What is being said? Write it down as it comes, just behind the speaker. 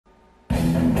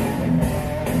Hi,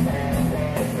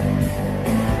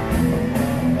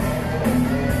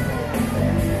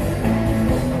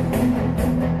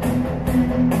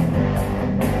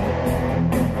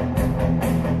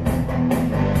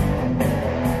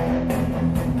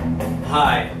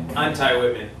 I'm Ty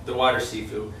Whitman, the Water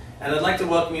Sifu, and I'd like to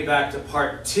welcome you back to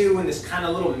part 2 in this kind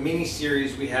of little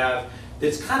mini-series we have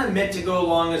that's kind of meant to go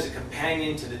along as a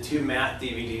companion to the 2 math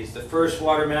DVDs. The first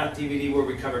water math DVD where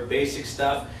we cover basic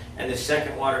stuff, and the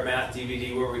second water math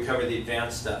DVD where we cover the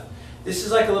advanced stuff. This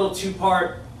is like a little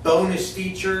 2-part bonus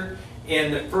feature.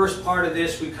 In the first part of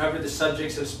this, we covered the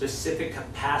subjects of specific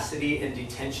capacity and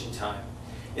detention time.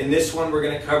 In this one, we're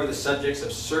going to cover the subjects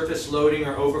of surface loading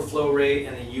or overflow rate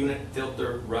and the unit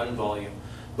filter run volume.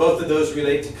 Both of those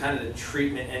relate to kind of the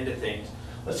treatment end of things.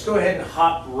 Let's go ahead and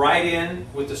hop right in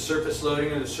with the surface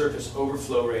loading or the surface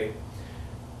overflow rate.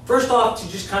 First off, to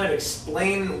just kind of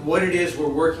explain what it is we're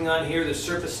working on here, the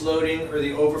surface loading or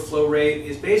the overflow rate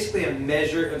is basically a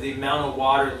measure of the amount of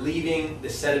water leaving the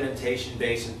sedimentation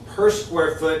basin per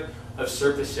square foot of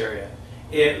surface area.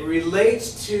 It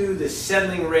relates to the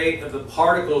settling rate of the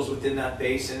particles within that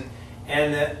basin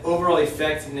and the overall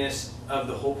effectiveness of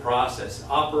the whole process.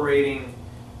 Operating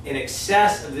in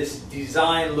excess of this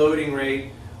design loading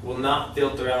rate will not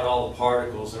filter out all the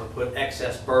particles and will put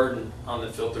excess burden on the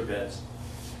filter beds.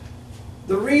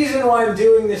 The reason why I'm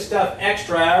doing this stuff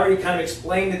extra, I already kind of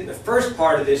explained it in the first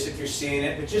part of this if you're seeing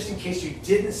it, but just in case you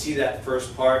didn't see that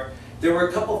first part, there were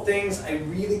a couple things I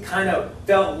really kind of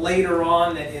felt later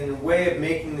on that in the way of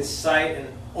making this site an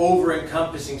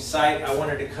over-encompassing site, I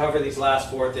wanted to cover these last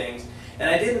 4 things. And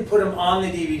I didn't put them on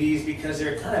the DVDs because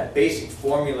they're kind of basic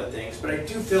formula things, but I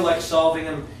do feel like solving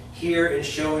them here and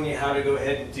showing you how to go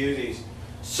ahead and do these.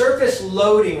 Surface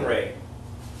loading rate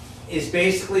is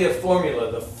basically a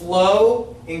formula. The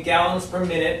flow in gallons per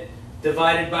minute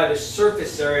divided by the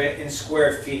surface area in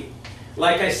square feet.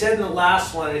 Like I said in the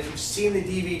last one, if you've seen the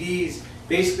DVDs,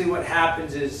 basically what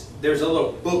happens is there's a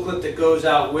little booklet that goes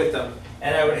out with them,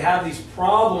 and I would have these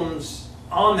problems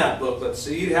on that booklet, so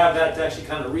you'd have that to actually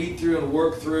kind of read through and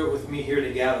work through it with me here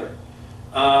together.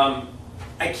 I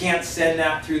can't send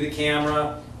that through the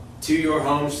camera to your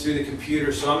homes through the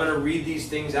computer, so I'm going to read these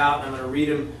things out, and I'm going to read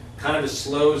them kind of as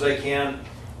slow as I can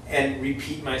and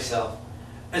repeat myself.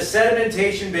 A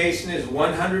sedimentation basin is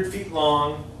 100 feet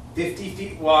long, 50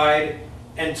 feet wide,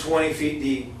 and 20 feet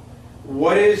deep.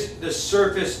 What is the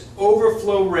surface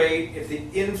overflow rate if the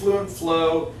influent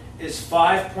flow is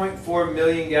 5.4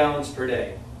 million gallons per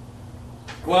day?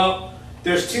 Well,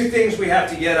 there's 2 things we have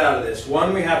to get out of this.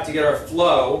 One, we have to get our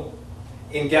flow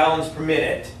in gallons per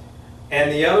minute,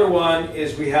 and the other one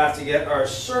is we have to get our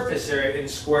surface area in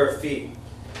square feet.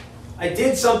 I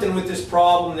did something with this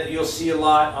problem that you'll see a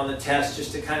lot on the test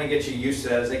just to kind of get you used to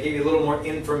that, as I gave you a little more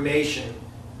information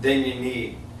than you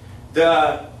need.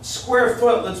 The square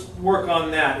foot, let's work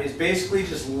on that, is basically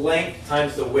just length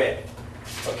times the width.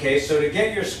 Okay, so to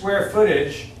get your square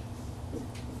footage,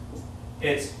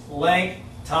 it's length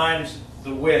times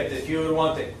the width. If you would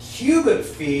want the cubic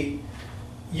feet,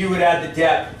 you would add the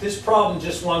depth. This problem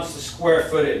just wants the square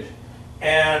footage.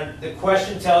 And the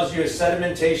question tells you a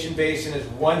sedimentation basin is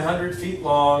 100 feet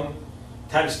long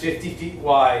times 50 feet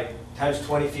wide times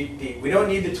 20 feet deep. We don't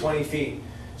need the 20 feet.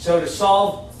 So to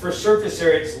solve for surface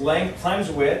area, it's length times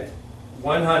width,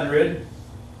 100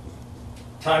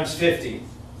 times 50.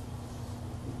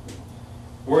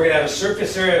 We're going to have a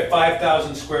surface area of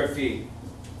 5,000 square feet.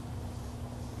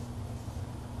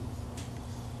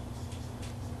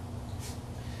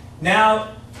 Now,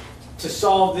 to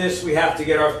solve this, we have to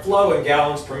get our flow in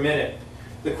gallons per minute.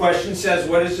 The question says,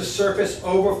 what is the surface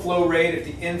overflow rate if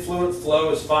the influent flow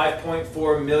is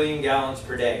 5.4 million gallons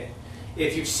per day?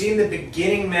 If you've seen the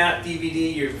beginning math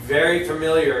DVD, you're very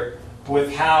familiar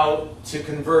with how to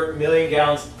convert million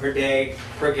gallons per day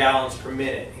per gallons per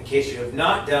minute. In case you have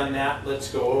not done that,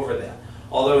 let's go over that.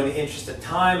 Although in the interest of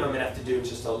time, I'm going to have to do it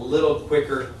just a little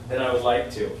quicker than I would like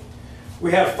to.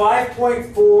 We have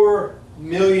 5.4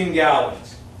 million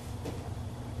gallons.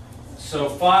 So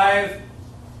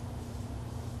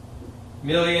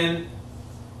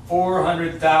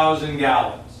 5,400,000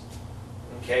 gallons.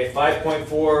 Okay,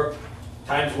 5.4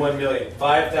 times 1 million.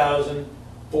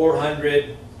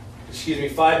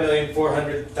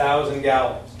 5,400,000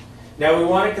 gallons. Now we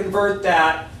want to convert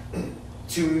that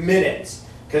to minutes,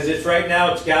 because it's right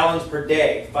now it's gallons per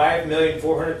day.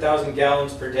 5,400,000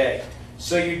 gallons per day.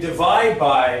 So you divide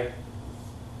by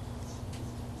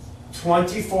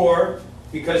 24,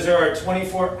 because there are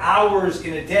 24 hours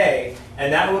in a day,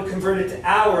 and that would convert it to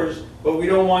hours, but we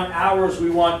don't want hours, we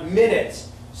want minutes.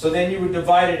 So then you would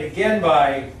divide it again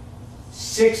by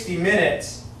 60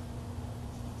 minutes,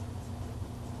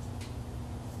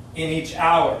 in each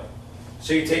hour.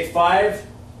 So you take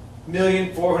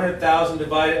 5,400,000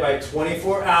 divided by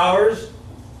 24 hours,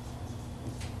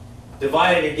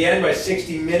 divide it again by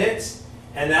 60 minutes,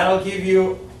 and that'll give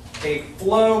you a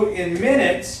flow in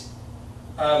minutes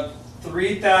of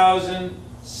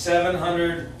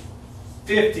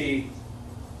 3,750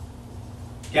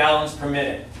 gallons per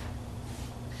minute.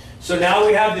 So now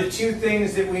we have the two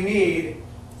things that we need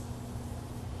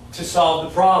to solve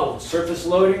the problem. Surface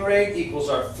loading rate equals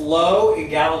our flow in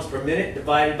gallons per minute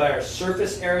divided by our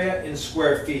surface area in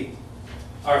square feet.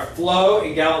 Our flow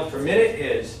in gallons per minute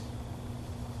is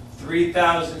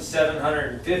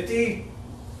 3,750.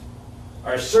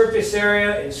 Our surface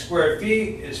area in square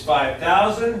feet is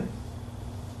 5,000.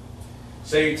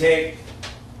 So you take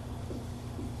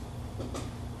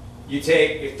your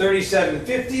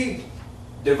 3,750,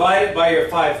 divide it by your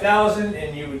 5,000,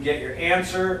 and you would get your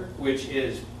answer, which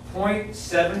is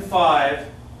 0.75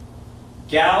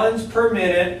 gallons per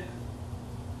minute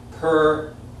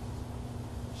per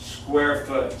square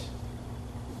foot.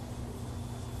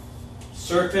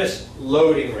 Surface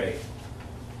loading rate.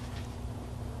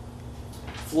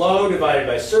 Flow divided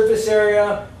by surface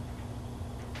area.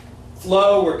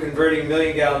 Flow, we're converting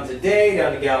million gallons a day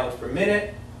down to gallons per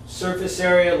minute. Surface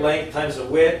area, length times the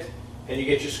width, and you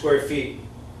get your square feet.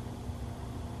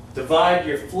 Divide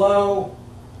your flow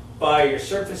by your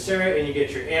surface area and you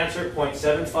get your answer,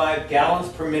 0.75 gallons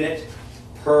per minute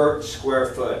per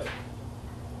square foot.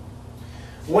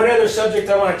 One other subject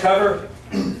I want to cover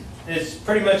is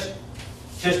pretty much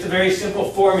just a very simple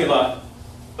formula,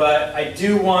 but I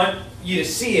do want you to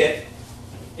see it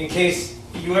in case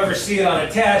you ever see it on a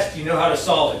test, you know how to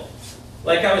solve it.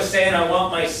 Like I was saying, I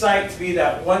want my site to be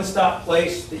that one-stop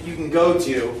place that you can go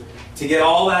to get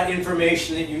all that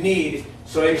information that you need.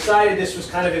 So I decided this was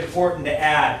kind of important to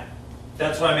add.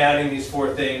 That's why I'm adding these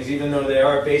four things, even though they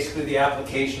are basically the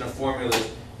application of formulas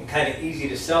and kind of easy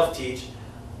to self-teach.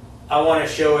 I want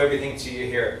to show everything to you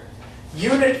here.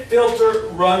 Unit filter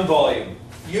run volume.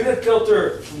 Unit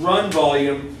filter run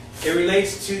volume, it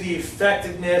relates to the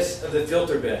effectiveness of the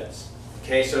filter beds.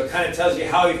 Okay, so it kind of tells you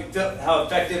how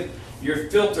effective your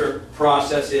filter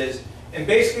process is. And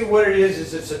basically what it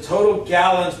is it's a total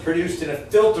gallons produced in a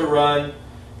filter run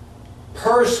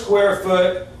per square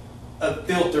foot of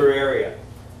filter area.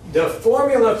 The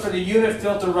formula for the unit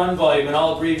filter run volume, and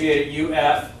I'll abbreviate it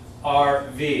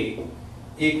UFRV,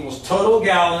 equals total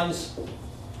gallons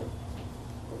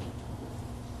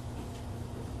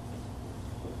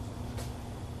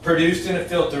produced in a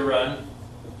filter run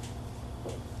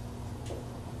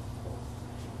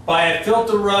by a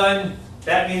filter run,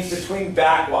 that means between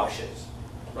backwashes.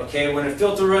 Okay, when a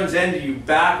filter runs ended, you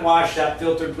backwash that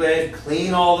filter bed,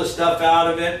 clean all the stuff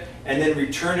out of it, and then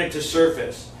return it to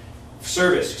service.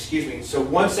 So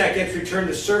once that gets returned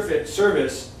to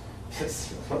service,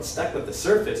 I'm stuck with the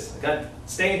surface. I got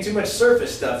staying too much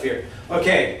surface stuff here.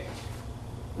 Okay,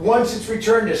 once it's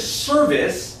returned to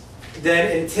service,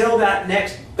 then until that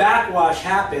next backwash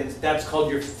happens, that's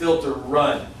called your filter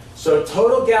run. So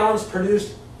total gallons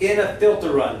produced in a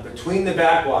filter run between the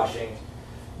backwashing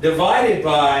divided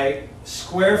by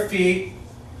square feet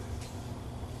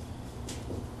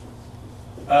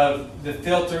of the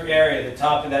filter area, the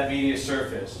top of that media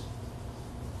surface.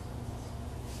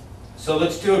 So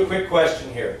let's do a quick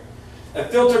question here. A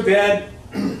filter bed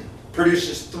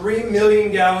produces 3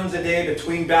 million gallons a day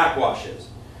between backwashes.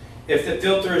 If the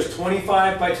filter is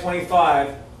 25 by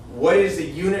 25, what is the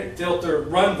unit filter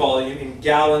run volume in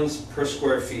gallons per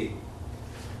square feet?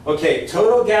 Okay,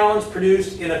 total gallons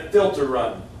produced in a filter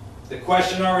run. The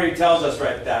question already tells us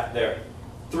right there.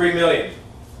 3 million.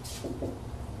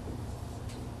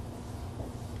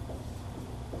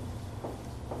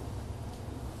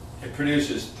 It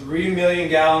produces 3 million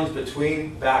gallons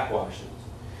between backwashes.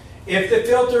 If the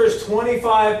filter is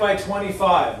 25 by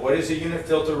 25, what is the unit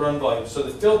filter run volume? So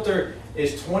the filter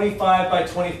is 25 by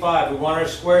 25. We want our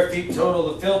square feet total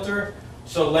of the filter.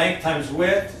 So length times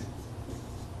width,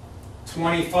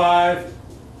 25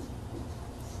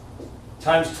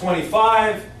 times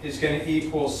 25 is going to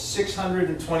equal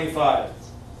 625.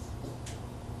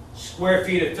 Square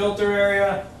feet of filter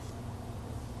area,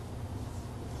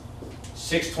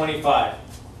 625.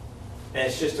 And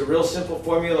it's just a real simple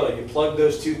formula. You plug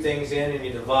those two things in and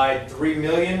you divide 3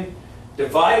 million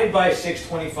divided by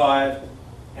 625,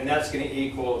 and that's going to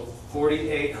equal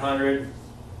 4,800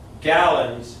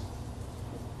 gallons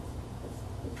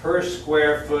per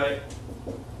square foot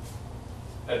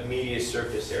of media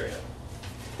surface area.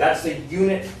 That's the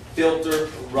unit filter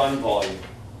run volume.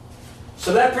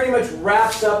 So that pretty much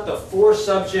wraps up the 4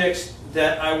 subjects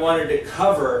that I wanted to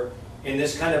cover in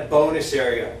this kind of bonus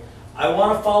area. I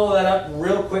want to follow that up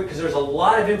real quick because there's a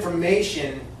lot of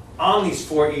information on these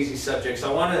 4 easy subjects.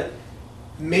 I want to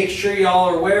make sure y'all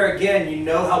are aware, again, you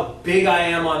know how big I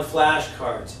am on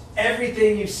flashcards.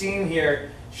 Everything you've seen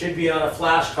here should be on a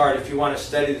flashcard if you want to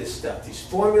study this stuff. These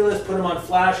formulas, put them on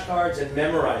flashcards and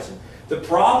memorize them. The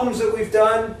problems that we've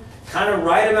done, kind of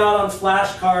write them out on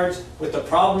flashcards with the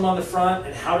problem on the front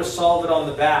and how to solve it on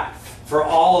the back for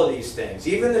all of these things.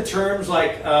 Even the terms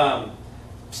like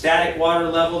static water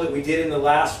level that we did in the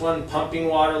last one, pumping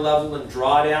water level and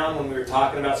drawdown when we were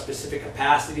talking about specific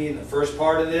capacity in the first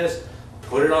part of this,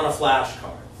 put it on a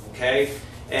flashcard, okay?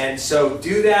 And so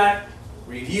do that,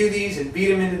 review these and beat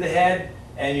them into the head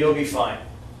and you'll be fine.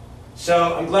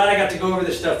 So I'm glad I got to go over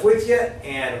this stuff with you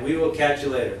and we will catch you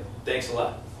later. Thanks a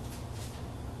lot.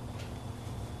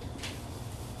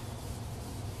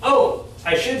 Oh,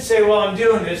 I should say while I'm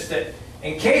doing this that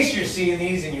in case you're seeing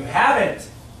these and you haven't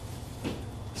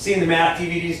seen the math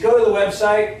DVDs, go to the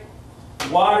website,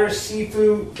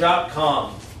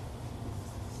 waterseafood.com.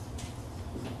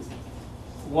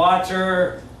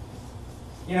 Water,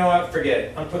 you know what, forget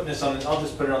it. I'm putting this on, I'll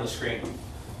just put it on the screen.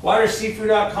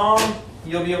 Waterseafood.com,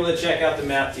 you'll be able to check out the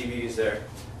math DVDs there.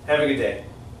 Have a good day.